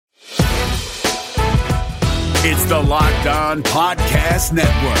It's the Locked On Podcast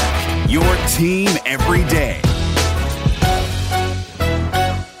Network, your team every day.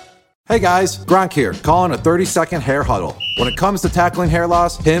 Hey guys, Gronk here, calling a 30-second hair huddle. When it comes to tackling hair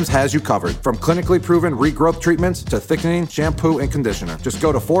loss, Hims has you covered. From clinically proven regrowth treatments to thickening, shampoo, and conditioner. Just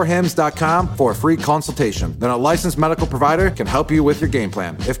go to 4hims.com for a free consultation. Then a licensed medical provider can help you with your game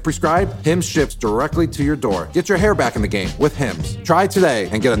plan. If prescribed, Hims ships directly to your door. Get your hair back in the game with Hims. Try today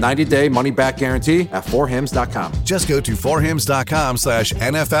and get a 90-day money-back guarantee at 4hims.com. Just go to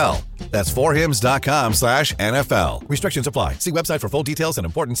 4hims.com/NFL. That's 4hims.com/NFL. Restrictions apply. See website for full details and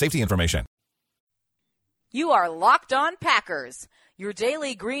important safety information. You are Locked On Packers, your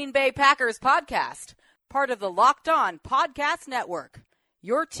daily Green Bay Packers podcast, part of the Locked On Podcast Network,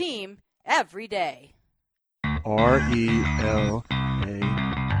 your team every day. RELAX.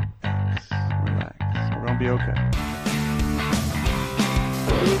 Relax. We're going to be okay.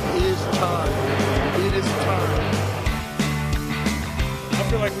 It is time. It is time. I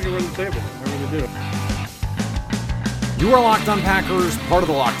feel like we can run the table. I really do. You are Locked On Packers, part of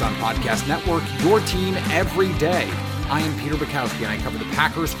the Locked On Podcast Network, your team every day. I am Peter Bukowski, and I cover the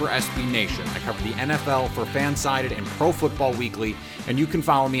Packers for SB Nation. I cover the NFL for Fansided and Pro Football Weekly, and you can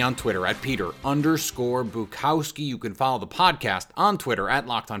follow me on Twitter at Peter_Bukowski. You can follow the podcast on Twitter at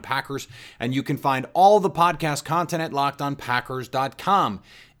Locked On Packers, and you can find all the podcast content at LockedOnPackers.com.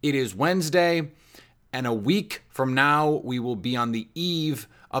 It is Wednesday, and a week from now, we will be on the eve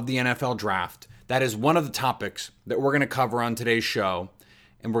of the NFL Draft. That is one of the topics that we're going to cover on today's show.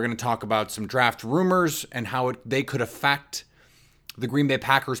 And we're going to talk about some draft rumors and how they could affect the Green Bay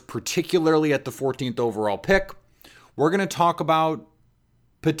Packers, particularly at the 14th overall pick. We're going to talk about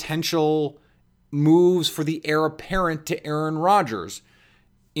potential moves for the heir apparent to Aaron Rodgers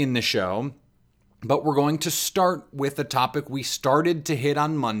in the show. But we're going to start with a topic we started to hit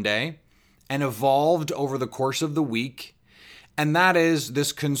on Monday and evolved over the course of the week. And that is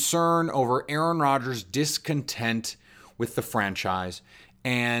this concern over Aaron Rodgers' discontent with the franchise.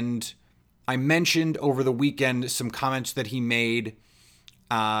 And I mentioned over the weekend some comments that he made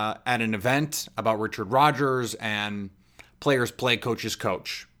at an event about Richard Rodgers and players play, coaches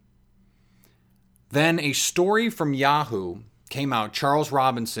coach. Then a story from Yahoo came out. Charles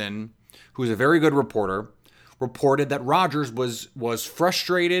Robinson, who's a very good reporter, reported that Rodgers was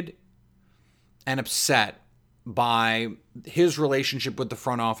frustrated and upset by his relationship with the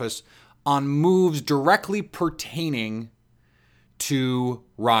front office on moves directly pertaining to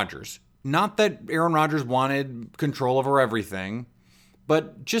Rodgers. Not that Aaron Rodgers wanted control over everything,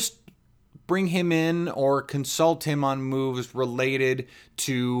 but just bring him in or consult him on moves related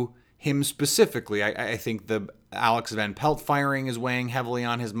to him specifically. I think the Alex Van Pelt firing is weighing heavily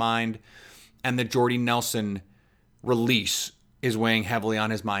on his mind, and the Jordy Nelson release is weighing heavily on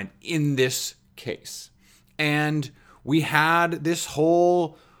his mind in this case. And we had this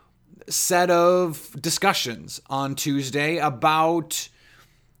whole set of discussions on Tuesday about,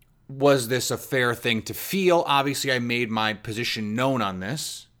 was this a fair thing to feel? Obviously, I made my position known on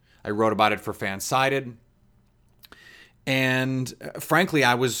this. I wrote about it for Fansided. And frankly,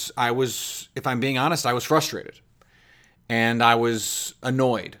 I was, if I'm being honest, I was frustrated. And I was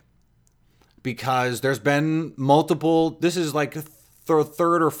annoyed because there's been multiple, this is like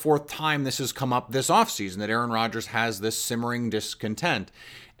third or fourth time this has come up this offseason, that Aaron Rodgers has this simmering discontent.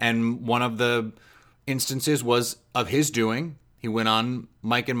 And one of the instances was of his doing. He went on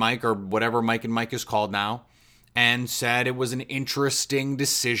Mike and Mike, or whatever Mike and Mike is called now, and said it was an interesting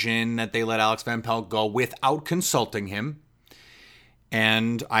decision that they let Alex Van Pelt go without consulting him.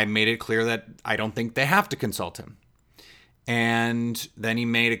 And I made it clear that I don't think they have to consult him. And then he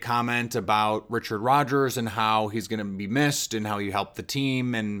made a comment about Richard Rodgers and how he's going to be missed and how he helped the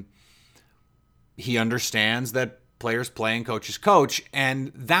team. And he understands that players play and coaches coach.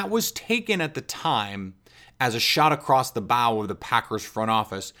 And that was taken at the time as a shot across the bow of the Packers front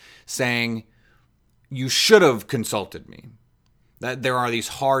office, saying, you should have consulted me. That there are these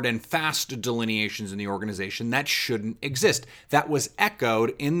hard and fast delineations in the organization that shouldn't exist. That was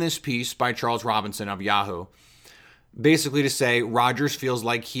echoed in this piece by Charles Robinson of Yahoo. Basically to say Rodgers feels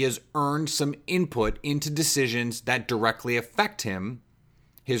like he has earned some input into decisions that directly affect him,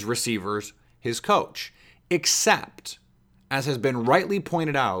 his receivers, his coach. Except, as has been rightly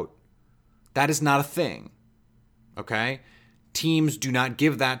pointed out, that is not a thing. Okay? Teams do not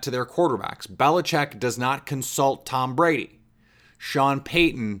give that to their quarterbacks. Belichick does not consult Tom Brady. Sean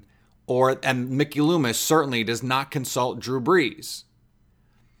Payton and Mickey Loomis certainly does not consult Drew Brees.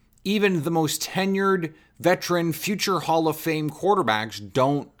 Even the most tenured, veteran, future Hall of Fame quarterbacks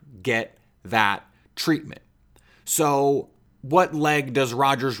don't get that treatment. So what leg does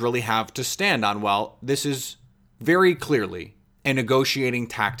Rodgers really have to stand on? Well, this is very clearly a negotiating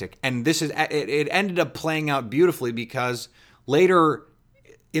tactic. And it ended up playing out beautifully because later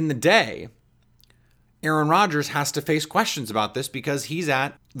in the day, Aaron Rodgers has to face questions about this because he's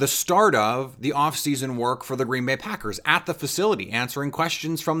at the start of the offseason work for the Green Bay Packers at the facility, answering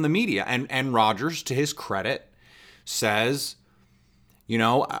questions from the media. And Rodgers, to his credit, says, you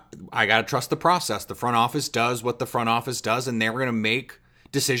know, I got to trust the process. The front office does what the front office does, and they're going to make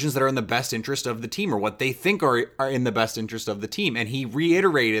decisions that are in the best interest of the team, or what they think are in the best interest of the team. And he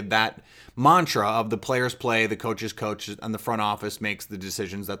reiterated that mantra of the players play, the coaches coach, and the front office makes the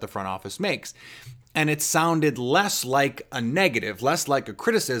decisions that the front office makes. And it sounded less like a negative, less like a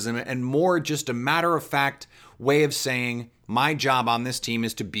criticism, and more just a matter-of-fact way of saying, my job on this team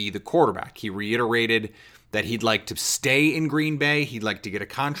is to be the quarterback. He reiterated that he'd like to stay in Green Bay, he'd like to get a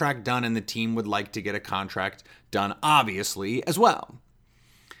contract done, and the team would like to get a contract done, obviously, as well.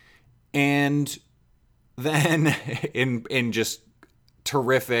 And then, in just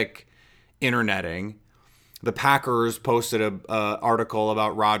terrific interneting, the Packers posted a article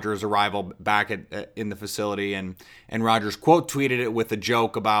about Rodgers' arrival back in the facility, and Rodgers quote tweeted it with a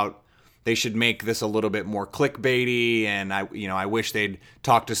joke about they should make this a little bit more clickbaity, and I wish they'd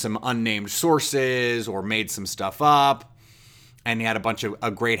talked to some unnamed sources or made some stuff up. And he had a bunch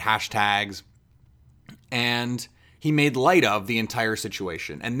of great hashtags, and he made light of the entire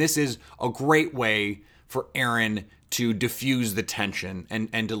situation. And this is a great way for Aaron to diffuse the tension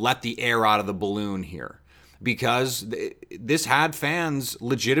and to let the air out of the balloon here, because this had fans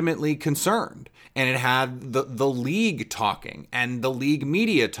legitimately concerned, and it had the league talking and the league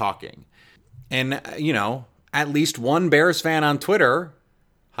media talking. And, you know, at least one Bears fan on Twitter,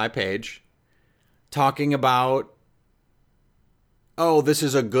 hi Paige, talking about, oh, this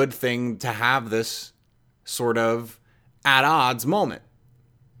is a good thing to have this sort of at odds moment.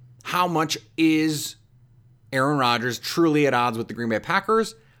 How much is Aaron Rodgers truly at odds with the Green Bay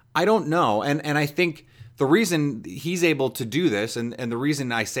Packers? I don't know. And I think the reason he's able to do this, and the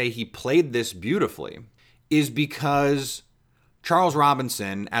reason I say he played this beautifully, is because Charles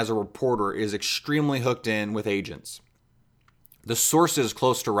Robinson, as a reporter, is extremely hooked in with agents. The sources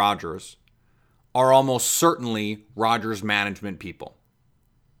close to Rodgers are almost certainly Rodgers' management people.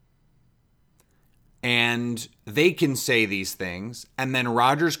 And they can say these things, and then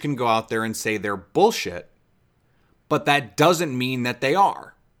Rodgers can go out there and say they're bullshit, but that doesn't mean that they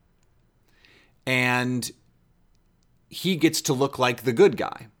are. And he gets to look like the good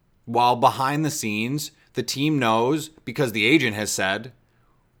guy, while behind the scenes, the team knows, because the agent has said,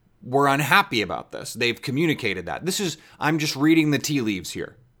 we're unhappy about this. They've communicated that. I'm just reading the tea leaves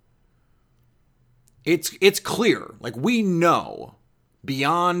here. It's clear. Like, we know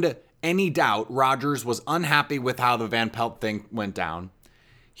beyond any doubt Rodgers was unhappy with how the Van Pelt thing went down.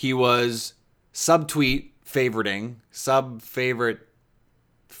 He was subtweeting.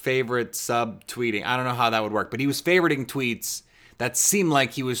 I don't know how that would work, but he was favoriting tweets that seemed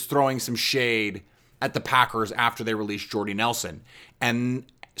like he was throwing some shade at the Packers after they released Jordy Nelson. And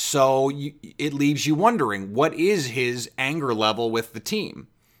so it leaves you wondering, what is his anger level with the team?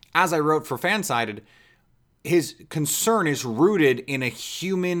 As I wrote for Fansided, his concern is rooted in a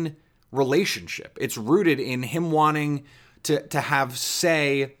human relationship. It's rooted in him wanting to have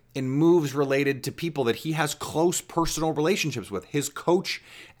say in moves related to people that he has close personal relationships with, his coach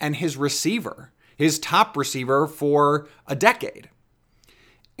and his receiver, his top receiver for a decade.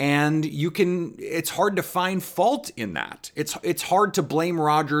 And it's hard to find fault in that. It's hard to blame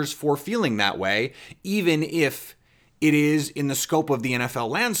Rodgers for feeling that way, even if it is, in the scope of the NFL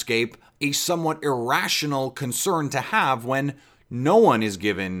landscape, a somewhat irrational concern to have when no one is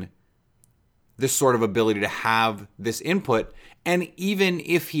given this sort of ability to have this input. And even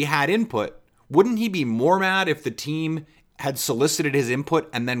if he had input, wouldn't he be more mad if the team had solicited his input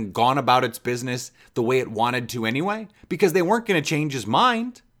and then gone about its business the way it wanted to anyway? Because they weren't going to change his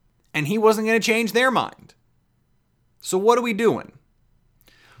mind, and he wasn't going to change their mind. So what are we doing?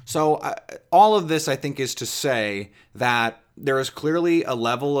 So all of this, I think, is to say that there is clearly a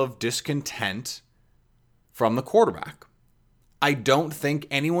level of discontent from the quarterback. I don't think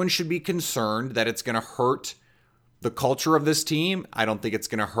anyone should be concerned that it's going to hurt the culture of this team. I don't think it's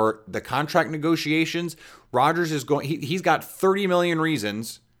going to hurt the contract negotiations. Rodgers is he's got 30 million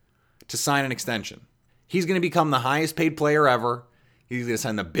reasons to sign an extension. He's going to become the highest paid player ever. He's going to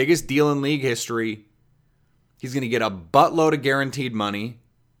sign the biggest deal in league history. He's going to get a buttload of guaranteed money.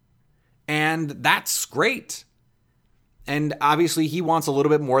 And that's great. And obviously he wants a little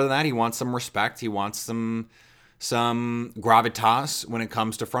bit more than that. He wants some respect. He wants some gravitas when it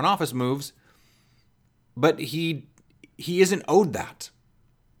comes to front office moves. But he isn't owed that.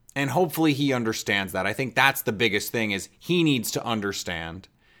 And hopefully he understands that. I think that's the biggest thing, is he needs to understand.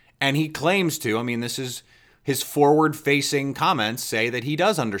 And he claims to. I mean, this is his forward-facing comments say that he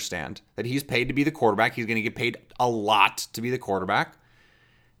does understand, that he's paid to be the quarterback. He's going to get paid a lot to be the quarterback.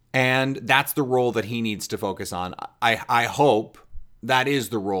 And that's the role that he needs to focus on. I hope that is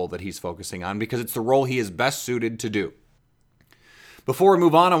the role that he's focusing on, because it's the role he is best suited to do. Before we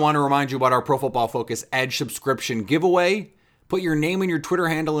move on, I want to remind you about our Pro Football Focus Edge subscription giveaway. Put your name and your Twitter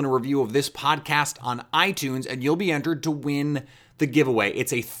handle in a review of this podcast on iTunes, and you'll be entered to win the giveaway.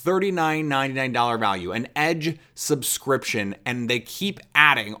 It's a $39.99 value, an Edge subscription, and they keep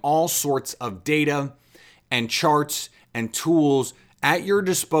adding all sorts of data and charts and tools at your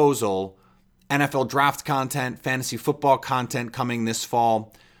disposal. NFL draft content, fantasy football content coming this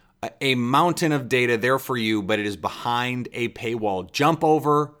fall. A mountain of data there for you, but it is behind a paywall. Jump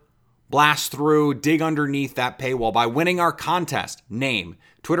over, blast through, dig underneath that paywall by winning our contest. Name,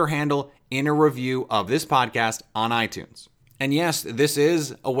 Twitter handle in a review of this podcast on iTunes. And yes, this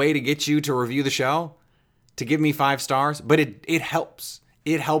is a way to get you to review the show, to give me 5 stars, but it helps.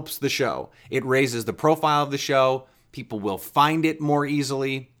 It helps the show. It raises the profile of the show. People will find it more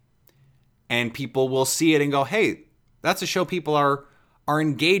easily, and people will see it and go, hey, that's a show people are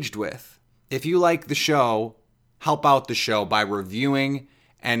engaged with. If you like the show, help out the show by reviewing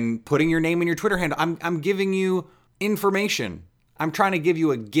and putting your name in your Twitter handle. I'm giving you information. I'm trying to give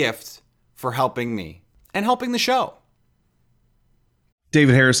you a gift for helping me and helping the show.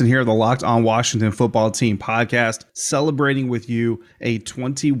 David Harrison here, the Locked On Washington Football Team podcast, celebrating with you a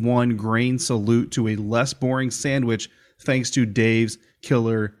 21 grain salute to a less boring sandwich thanks to Dave's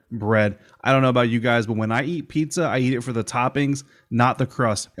Killer Bread. I don't know about you guys, but when I eat pizza, I eat it for the toppings, not the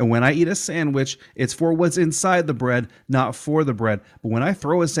crust. And when I eat a sandwich, it's for what's inside the bread, not for the bread. But when I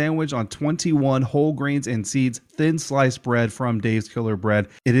throw a sandwich on 21 whole grains and seeds, thin sliced bread from Dave's Killer Bread,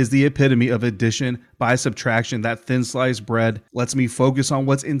 it is the epitome of addition by subtraction. That thin sliced bread lets me focus on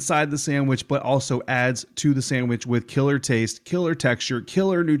what's inside the sandwich, but also adds to the sandwich with killer taste, killer texture,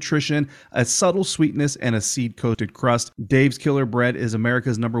 killer nutrition, a subtle sweetness, and a seed-coated crust. Dave's Killer Bread is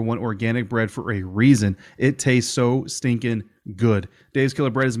America's #1 organic bread for a reason. It tastes so stinking good. Dave's Killer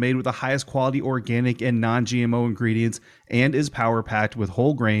Bread is made with the highest quality organic and non-GMO ingredients and is power-packed with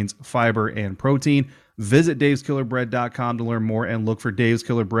whole grains, fiber, and protein. Visit daveskillerbread.com to learn more and look for Dave's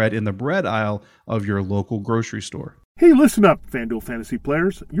Killer Bread in the bread aisle of your local grocery store. Hey, listen up, FanDuel Fantasy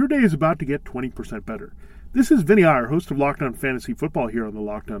players. Your day is about to get 20% better. This is Vinny Iyer, host of Locked On Fantasy Football here on the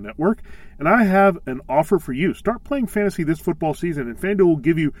Locked On Network, and I have an offer for you. Start playing fantasy this football season, and FanDuel will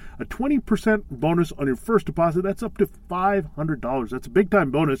give you a 20% bonus on your first deposit. That's up to $500. That's a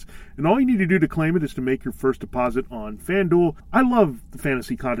big-time bonus, and all you need to do to claim it is to make your first deposit on FanDuel. I love the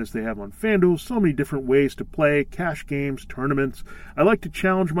fantasy contests they have on FanDuel. So many different ways to play, cash games, tournaments. I like to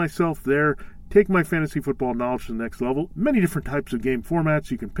challenge myself there. Take my fantasy football knowledge to the next level. Many different types of game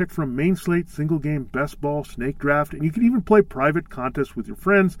formats you can pick from: main slate, single game, best ball, snake draft, and you can even play private contests with your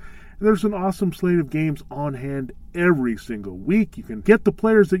friends. And there's an awesome slate of games on hand every single week. You can get the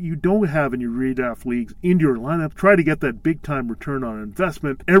players that you don't have in your redraft leagues into your lineup. Try to get that big-time return on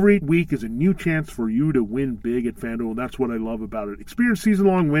investment. Every week is a new chance for you to win big at FanDuel, and that's what I love about it. Experience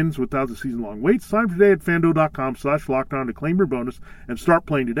season-long wins without the season-long waits. Sign up today at FanDuel.com/lockedon to claim your bonus and start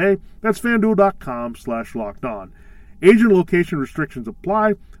playing today. That's FanDuel.com/lockedon. Age and location restrictions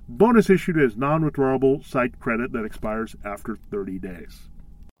apply. Bonus issued as non-withdrawable site credit that expires after 30 days.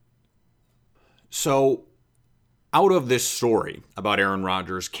 So, out of this story about Aaron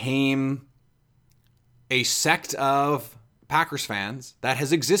Rodgers came a sect of Packers fans that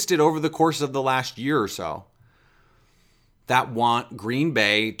has existed over the course of the last year or so that want Green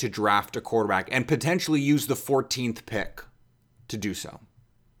Bay to draft a quarterback and potentially use the 14th pick to do so.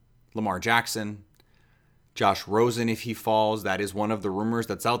 Lamar Jackson, Josh Rosen if he falls. That is one of the rumors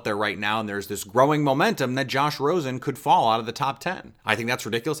that's out there right now, and there's this growing momentum that Josh Rosen could fall out of the top 10. I think that's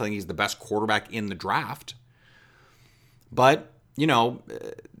ridiculous. I think he's the best quarterback in the draft. But, you know,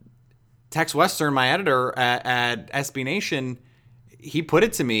 Tex Western, my editor at SB Nation, he put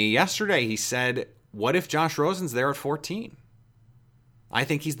it to me yesterday. He said, what if Josh Rosen's there at 14? I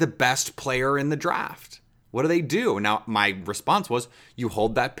think he's the best player in the draft. What do they do? Now, my response was, you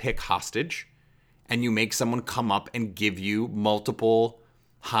hold that pick hostage and you make someone come up and give you multiple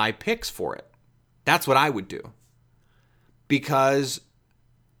high picks for it. That's what I would do. Because,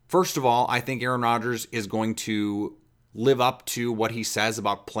 first of all, I think Aaron Rodgers is going to live up to what he says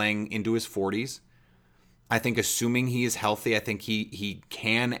about playing into his 40s. I think assuming he is healthy, I think he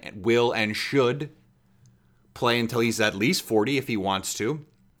can, will, and should play until he's at least 40 if he wants to.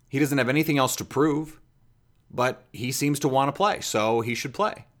 He doesn't have anything else to prove, but he seems to want to play, so he should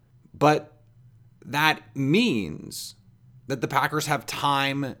play. But that means that the Packers have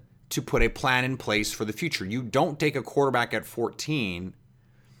time to put a plan in place for the future. You don't take a quarterback at 14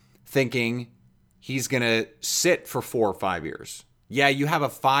 thinking he's going to sit for 4 or 5 years. Yeah, you have a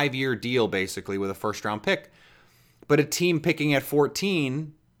 5-year deal basically with a first-round pick, but a team picking at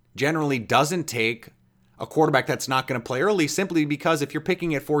 14 generally doesn't take a quarterback that's not going to play early, simply because if you're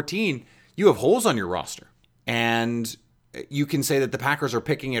picking at 14, you have holes on your roster. And you can say that the Packers are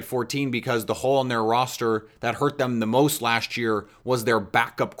picking at 14 because the hole in their roster that hurt them the most last year was their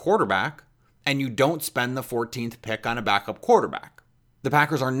backup quarterback, and you don't spend the 14th pick on a backup quarterback. The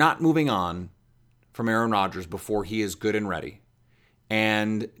Packers are not moving on from Aaron Rodgers before he is good and ready.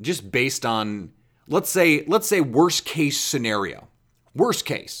 And just based on, let's say worst case scenario, worst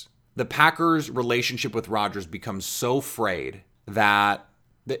case, the Packers' relationship with Rodgers becomes so frayed that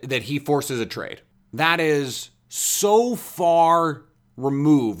he forces a trade. That is so far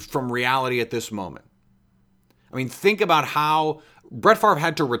removed from reality at this moment. I mean, think about how Brett Favre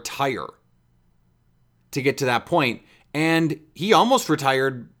had to retire to get to that point, and he almost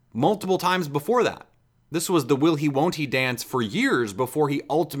retired multiple times before that. This was the will he won't he dance for years before he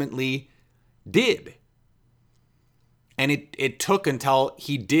ultimately did. And it took until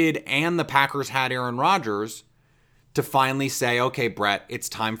he did and the Packers had Aaron Rodgers to finally say, okay, Brett, it's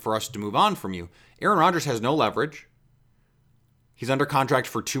time for us to move on from you. Aaron Rodgers has no leverage. He's under contract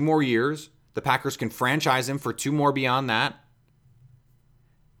for 2 more years. The Packers can franchise him for 2 more beyond that.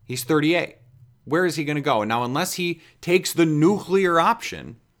 He's 38. Where is he going to go? And now, unless he takes the nuclear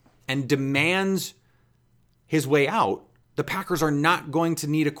option and demands his way out, the Packers are not going to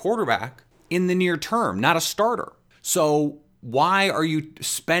need a quarterback in the near term, not a starter. So why are you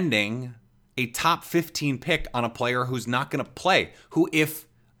spending a top 15 pick on a player who's not going to play, who, if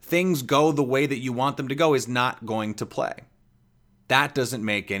things go the way that you want them to go, is not going to play? That doesn't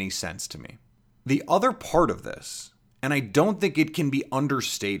make any sense to me. The other part of this, and I don't think it can be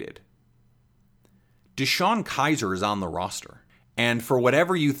understated, DeShone Kizer is on the roster. And for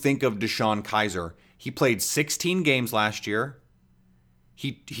whatever you think of DeShone Kizer, he played 16 games last year.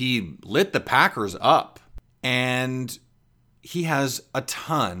 He lit the Packers up. And he has a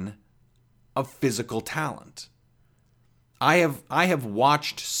ton of physical talent. I have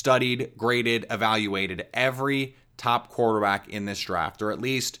watched, studied, graded, evaluated every top quarterback in this draft, or at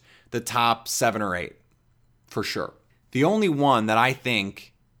least the top 7 or 8, for sure. The only one that I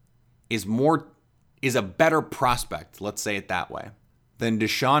think is a better prospect, let's say it that way, than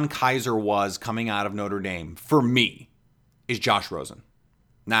DeShone Kizer was coming out of Notre Dame, for me, is Josh Rosen.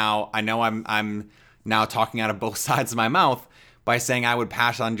 Now, I know I'm now talking out of both sides of my mouth by saying I would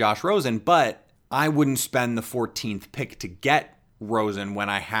pass on Josh Rosen, but I wouldn't spend the 14th pick to get Rosen when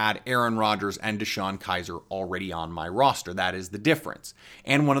I had Aaron Rodgers and DeShone Kizer already on my roster. That is the difference.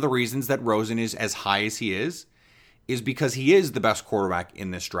 And one of the reasons that Rosen is as high as he is because he is the best quarterback in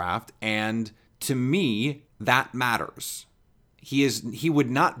this draft, and to me, that matters. He would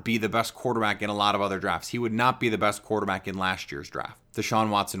not be the best quarterback in a lot of other drafts. He would not be the best quarterback in last year's draft. Deshaun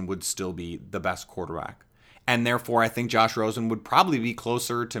Watson would still be the best quarterback. And therefore, I think Josh Rosen would probably be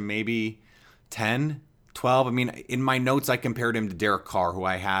closer to maybe 10, 12. I mean, in my notes, I compared him to Derek Carr, who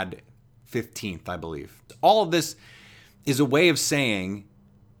I had 15th, I believe. All of this is a way of saying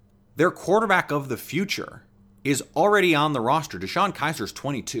their quarterback of the future is already on the roster. DeShone Kizer's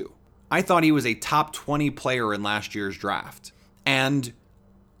 22. I thought he was a top 20 player in last year's draft. And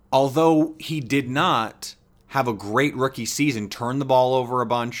although he did not have a great rookie season, turn the ball over a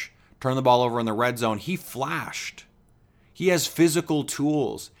bunch, turn the ball over in the red zone, he flashed. He has physical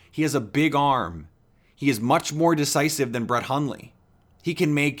tools. He has a big arm. He is much more decisive than Brett Hundley. He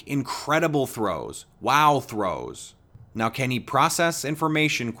can make incredible throws, wow throws. Now, can he process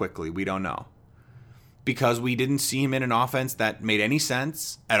information quickly? We don't know. Because we didn't see him in an offense that made any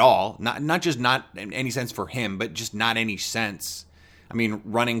sense at all. Not just not any sense for him, but just not any sense. I mean,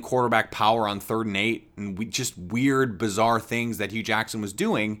 running quarterback power on 3rd and 8 and just weird, bizarre things that Hugh Jackson was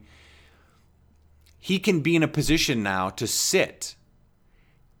doing. He can be in a position now to sit,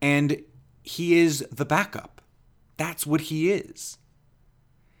 and he is the backup. That's what he is.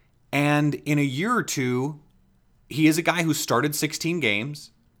 And in a year or two, he is a guy who started 16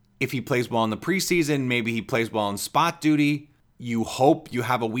 games. If he plays well in the preseason, maybe he plays well in spot duty. You hope you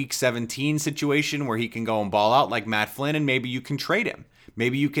have a week 17 situation where he can go and ball out like Matt Flynn, and maybe you can trade him.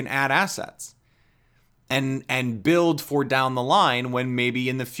 Maybe you can add assets and build for down the line when maybe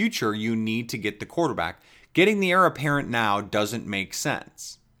in the future you need to get the quarterback. Getting the heir apparent now doesn't make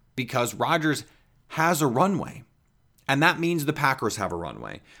sense because Rodgers has a runway, and that means the Packers have a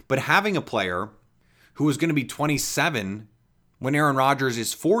runway. But having a player who is going to be 27 when Aaron Rodgers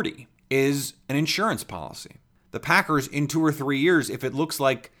is 40 is an insurance policy. The Packers, in 2 or 3 years, if it looks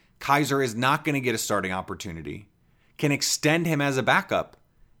like Kaiser is not going to get a starting opportunity, can extend him as a backup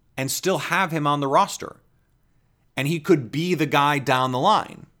and still have him on the roster. And he could be the guy down the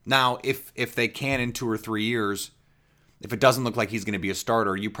line. Now, if they can in 2 or 3 years, if it doesn't look like he's going to be a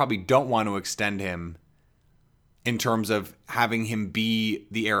starter, you probably don't want to extend him in terms of having him be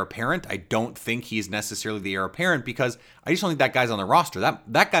the heir apparent. I don't think he's necessarily the heir apparent because I just don't think that guy's on the roster.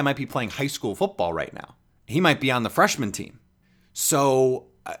 That guy might be playing high school football right now. He might be on the freshman team. So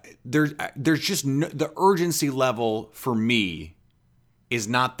there's just the urgency level for me is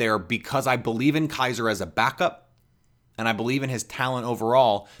not there because I believe in Kaiser as a backup and I believe in his talent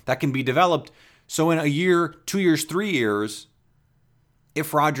overall that can be developed. So in a year, 2 years, 3 years,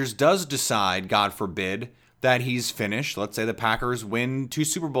 if Rodgers does decide, God forbid, that he's finished, let's say the Packers win 2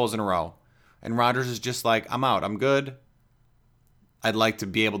 Super Bowls in a row, and Rodgers is just like, I'm out, I'm good. I'd like to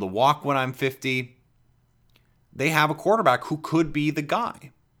be able to walk when I'm 50. They have a quarterback who could be the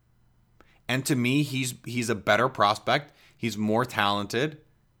guy. And to me, he's a better prospect. He's more talented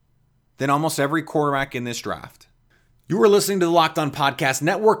than almost every quarterback in this draft. You are listening to the Locked On Podcast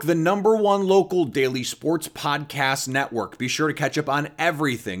Network, the #1 local daily sports podcast network. Be sure to catch up on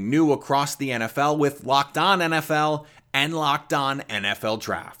everything new across the NFL with Locked On NFL and Locked On NFL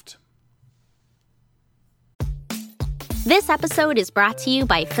Draft. This episode is brought to you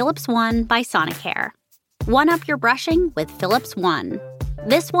by Philips One by Sonicare. One up your brushing with Philips One.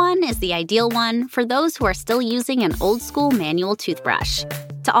 This one is the ideal one for those who are still using an old-school manual toothbrush.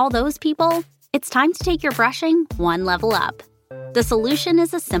 To all those people, it's time to take your brushing one level up. The solution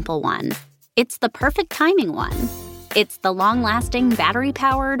is a simple one. It's the perfect timing one. It's the long-lasting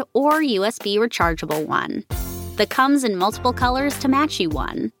battery-powered or USB rechargeable one. The comes in multiple colors to match you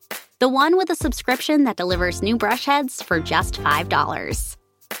one. The one with a subscription that delivers new brush heads for just $5.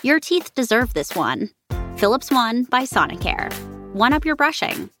 Your teeth deserve this one. Philips One by Sonicare. One up your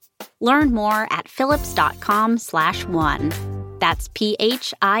brushing. Learn more at philips.com/one. That's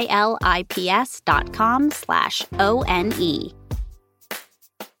philips.com/ONE.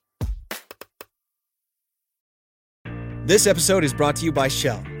 This episode is brought to you by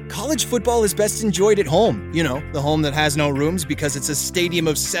Shell. College football is best enjoyed at home. You know, the home that has no rooms because it's a stadium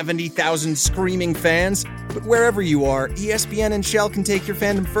of 70,000 screaming fans. But wherever you are, ESPN and Shell can take your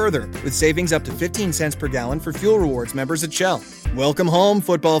fandom further with savings up to 15 cents per gallon for fuel rewards members at Shell. Welcome home,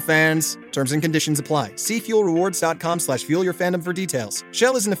 football fans. Terms and conditions apply. See fuelrewards.com/fuelyourfandom for details.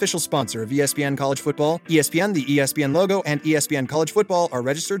 Shell is an official sponsor of ESPN College Football. ESPN, the ESPN logo, and ESPN College Football are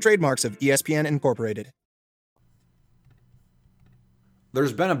registered trademarks of ESPN Incorporated.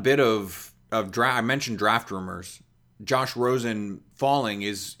 There's been a bit of draft. I mentioned draft rumors. Josh Rosen falling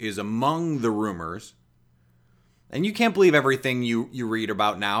is among the rumors. And you can't believe everything you read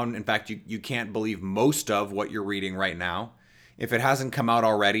about now. In fact, you can't believe most of what you're reading right now. If it hasn't come out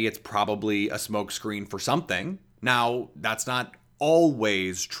already, it's probably a smokescreen for something. Now, that's not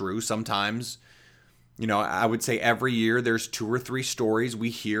always true. Sometimes, I would say every year there's 2 or 3 stories we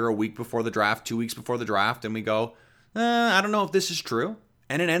hear a week before the draft, 2 weeks before the draft, and we go, I don't know if this is true.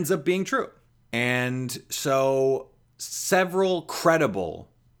 And it ends up being true. And so several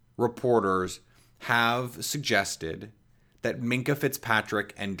credible reporters have suggested that Minkah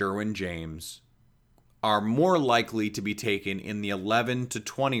Fitzpatrick and Derwin James are more likely to be taken in the 11 to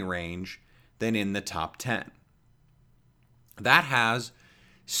 20 range than in the top 10. That has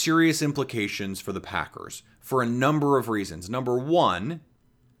serious implications for the Packers for a number of reasons. Number one,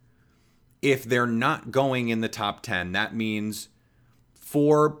 if they're not going in the top 10, that means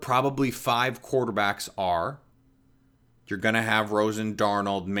 4, probably 5 quarterbacks are. You're going to have Rosen,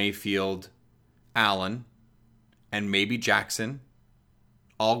 Darnold, Mayfield, Allen, and maybe Jackson,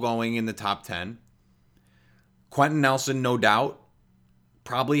 all going in the top 10. Quentin Nelson, no doubt.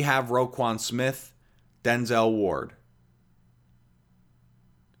 Probably have Roquan Smith, Denzel Ward.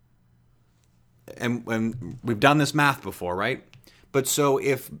 And we've done this math before, right? But so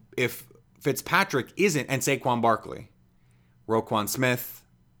if Fitzpatrick isn't, and Saquon Barkley, Roquan Smith,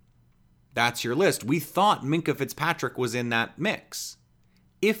 that's your list. We thought Minkah Fitzpatrick was in that mix.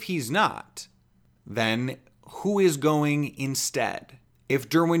 If he's not, then who is going instead? If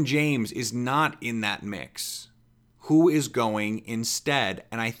Derwin James is not in that mix, who is going instead?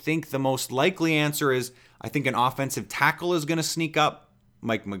 And I think the most likely answer is, I think an offensive tackle is going to sneak up.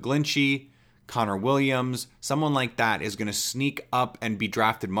 Mike McGlinchey, Connor Williams, someone like that is going to sneak up and be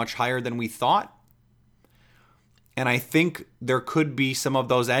drafted much higher than we thought. And I think there could be some of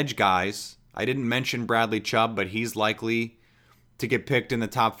those edge guys. I didn't mention Bradley Chubb, but he's likely to get picked in the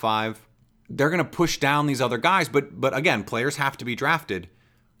top 5. They're going to push down these other guys. But again, players have to be drafted.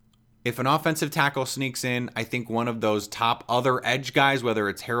 If an offensive tackle sneaks in, I think one of those top other edge guys, whether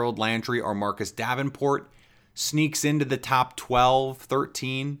it's Harold Landry or Marcus Davenport, sneaks into the top 12,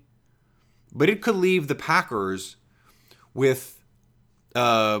 13. But it could leave the Packers with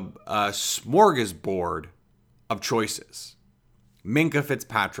a smorgasbord of choices. Minkah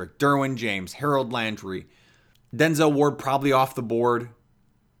Fitzpatrick, Derwin James, Harold Landry, Denzel Ward probably off the board,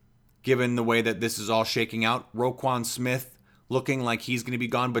 given the way that this is all shaking out. Roquan Smith looking like he's going to be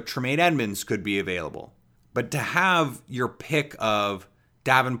gone, but Tremaine Edmonds could be available. But to have your pick of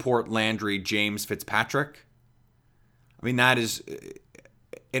Davenport, Landry, James, Fitzpatrick, I mean, that is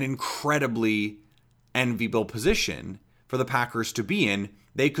an incredibly enviable position for the Packers to be in.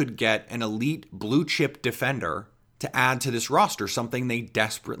 They could get an elite blue chip defender to add to this roster, something they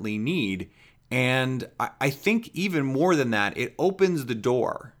desperately need. And I think even more than that, it opens the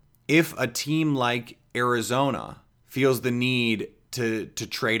door. If a team like Arizona feels the need to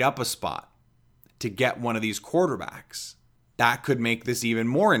trade up a spot to get one of these quarterbacks, that could make this even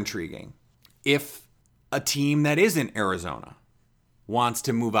more intriguing. If a team that isn't Arizona wants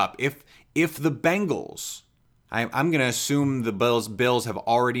to move up, if the Bengals, I'm going to assume the Bills have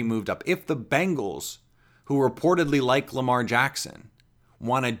already moved up. If the Bengals, who reportedly like Lamar Jackson,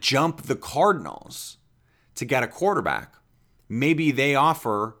 want to jump the Cardinals to get a quarterback, maybe they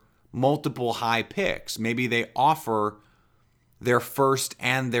offer multiple high picks. Maybe they offer their first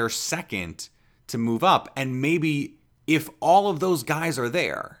and their second to move up. And maybe if all of those guys are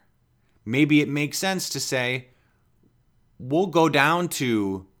there, maybe it makes sense to say, we'll go down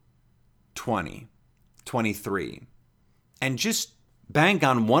to 20, 23, and just bank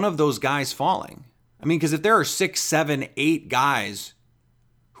on one of those guys falling. I mean, because if there are 6, 7, 8 guys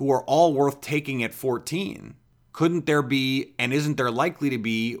who are all worth taking at 14, couldn't there be, and isn't there likely to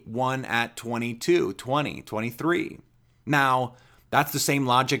be, one at 22, 20, 23? Now, that's the same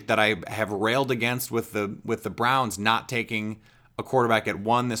logic that I have railed against with the Browns not taking a quarterback at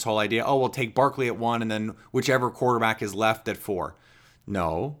 1, this whole idea, we'll take Barkley at 1 and then whichever quarterback is left at 4.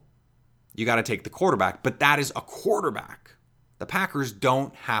 No, you got to take the quarterback, but that is a quarterback. The Packers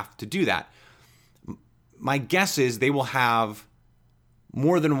don't have to do that. My guess is they will have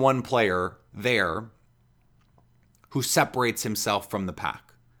more than one player there who separates himself from the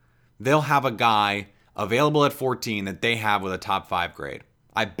pack. They'll have a guy available at 14 that they have with a top 5 grade.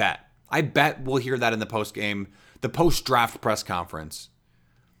 I bet we'll hear that in the post-draft press conference,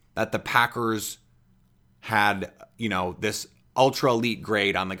 that the Packers had, this ultra elite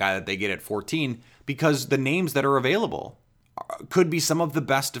grade on the guy that they get at 14, because the names that are available could be some of the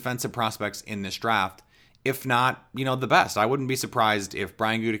best defensive prospects in this draft, if not, the best. I wouldn't be surprised if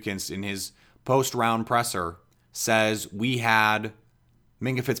Brian Gutekunst in his post-round presser says we had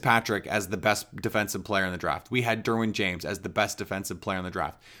Minkah Fitzpatrick as the best defensive player in the draft. We had Derwin James as the best defensive player in the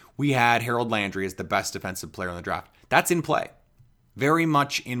draft. We had Harold Landry as the best defensive player in the draft. That's in play. Very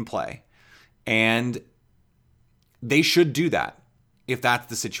much in play. And they should do that if that's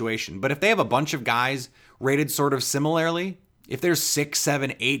the situation. But if they have a bunch of guys rated sort of similarly, if there's 6,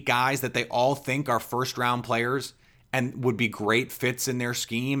 7, 8 guys that they all think are first-round players and would be great fits in their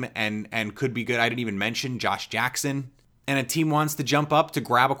scheme and could be good. I didn't even mention Josh Jackson. And a team wants to jump up to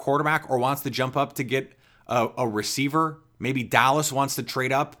grab a quarterback or wants to jump up to get a receiver. Maybe Dallas wants to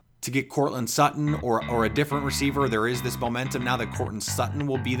trade up to get Cortland Sutton or a different receiver. There is this momentum now that Cortland Sutton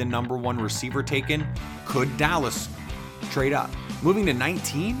will be the number 1 receiver taken. Could Dallas trade up? Moving to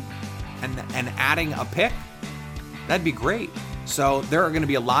 19 and adding a pick? That'd be great. So there are going to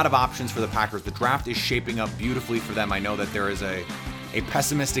be a lot of options for the Packers. The draft is shaping up beautifully for them. I know that there is a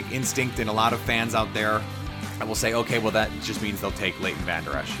pessimistic instinct in a lot of fans out there. I will say, okay, well, that just means they'll take Leighton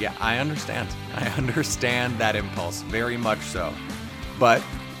Vander Esch. Yeah, I understand. I understand that impulse, very much so. But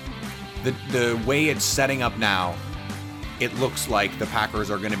the way it's setting up now, it looks like the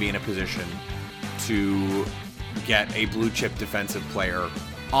Packers are going to be in a position to get a blue chip defensive player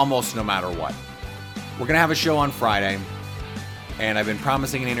almost no matter what. We're going to have a show on Friday, and I've been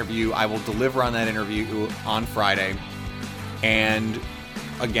promising an interview. I will deliver on that interview on Friday. And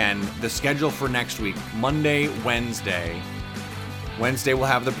again, the schedule for next week, Monday, Wednesday. Wednesday we'll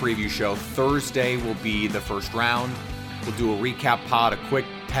have the preview show. Thursday will be the first round. We'll do a recap pod, a quick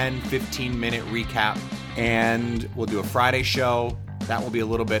 10, 15-minute recap. And we'll do a Friday show. That will be a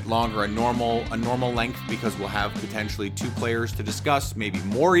little bit longer, a normal length, because we'll have potentially 2 players to discuss, maybe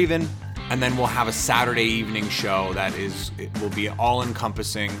more even. And then we'll have a Saturday evening show it will be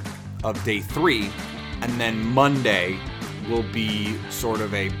all-encompassing of day 3. And then Monday will be sort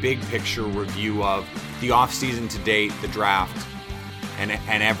of a big picture review of the offseason to date, the draft, and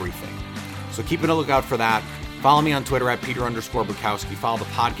everything. So keep a lookout for that. Follow me on Twitter at Peter_Bukowski. Follow the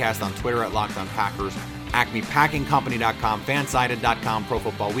podcast on Twitter at Locked On Packers, AcmePackingCompany.com, Fansided.com,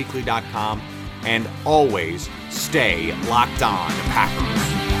 ProFootballWeekly.com, and always stay locked on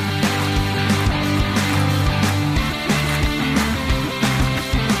Packers.